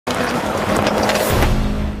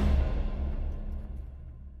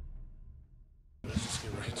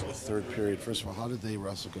third period. First of all, how did they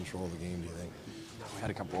wrestle control of the game, do you think? We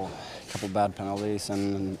had a couple bad penalties,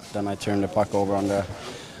 and then I turned the puck over on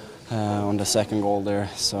the second goal there.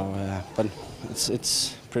 So, but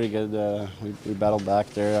it's pretty good. We battled back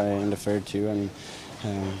there in the third too, and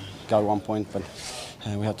got 1 point. But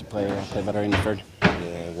we have to play better in the third.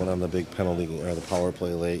 Yeah, went on the big penalty or the power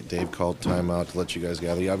play late. Dave called timeout to let you guys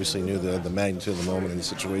gather. You obviously knew the magnitude of the moment and the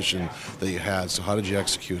situation that you had. So how did you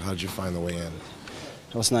execute? How did you find the way in?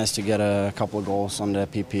 It was nice to get a couple of goals on the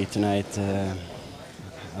PP tonight.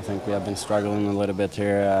 I think we have been struggling a little bit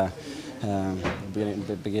here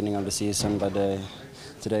the beginning of the season, but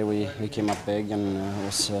today we came up big, and it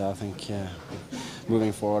was I think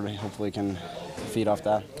moving forward, hopefully we can feed off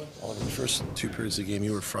that. Well, in the first 2 periods of the game,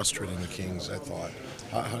 you were frustrating the Kings, I thought.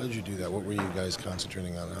 How did you do that? What were you guys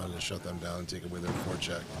concentrating on? How to shut them down and take away their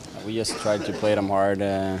forecheck? We just tried to play them hard,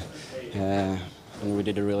 and we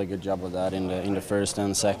did a really good job of that in the first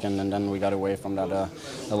and second, and then we got away from that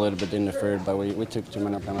a little bit in the third, but we took too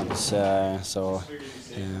many penalties, so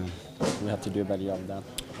we have to do a better job of that.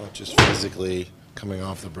 Well, just physically coming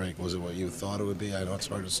off the break, was it what you thought it would be? I know it's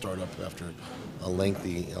hard to start up after a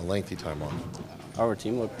lengthy time off. Our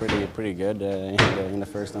team looked pretty good in the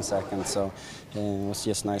first and second, so it was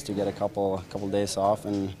just nice to get a couple days off,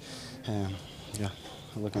 and yeah,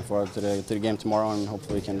 looking forward to the game tomorrow, and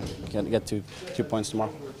hopefully we can get 2 points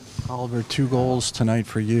tomorrow. Oliver, 2 goals tonight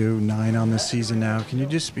for you, 9 on the season now. Can you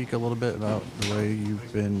just speak a little bit about the way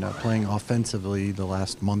you've been playing offensively the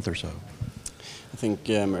last month or so? I think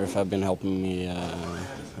Murph have been helping me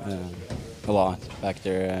a lot back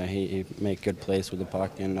there. He make good plays with the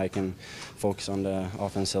puck, and I can focus on the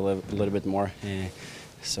offense a little bit more.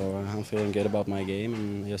 So I'm feeling good about my game,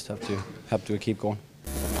 and just have to keep going.